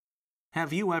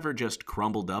Have you ever just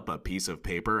crumbled up a piece of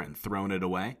paper and thrown it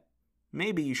away?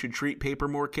 Maybe you should treat paper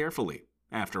more carefully.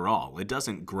 After all, it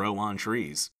doesn't grow on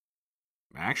trees.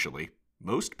 Actually,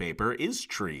 most paper is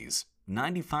trees.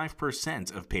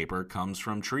 95% of paper comes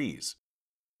from trees.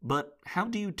 But how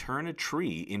do you turn a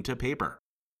tree into paper?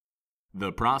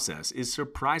 The process is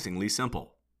surprisingly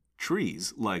simple.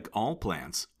 Trees, like all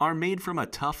plants, are made from a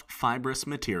tough fibrous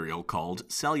material called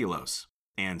cellulose,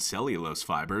 and cellulose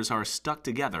fibers are stuck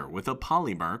together with a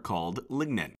polymer called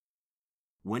lignin.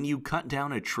 When you cut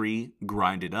down a tree,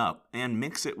 grind it up, and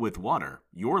mix it with water,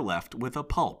 you're left with a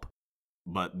pulp.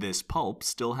 But this pulp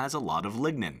still has a lot of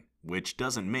lignin, which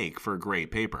doesn't make for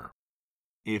great paper.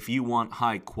 If you want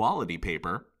high-quality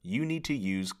paper, you need to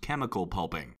use chemical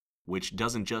pulping, which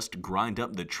doesn't just grind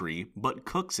up the tree but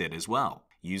cooks it as well,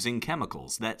 using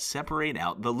chemicals that separate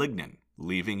out the lignin,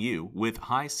 leaving you with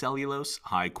high cellulose,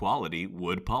 high-quality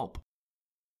wood pulp.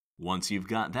 Once you've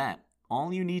got that,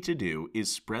 all you need to do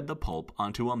is spread the pulp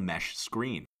onto a mesh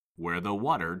screen, where the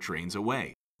water drains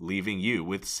away, leaving you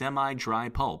with semi-dry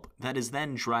pulp that is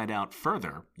then dried out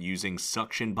further using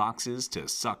suction boxes to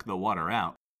suck the water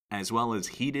out, as well as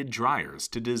heated dryers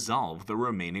to dissolve the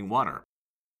remaining water.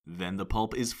 Then the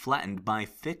pulp is flattened by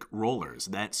thick rollers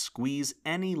that squeeze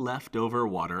any leftover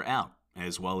water out,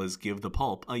 as well as give the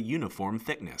pulp a uniform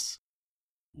thickness.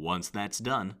 Once that's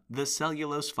done, the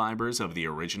cellulose fibers of the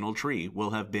original tree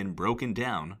will have been broken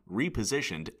down,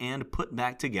 repositioned, and put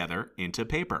back together into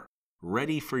paper,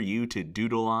 ready for you to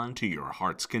doodle on to your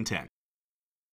heart's content.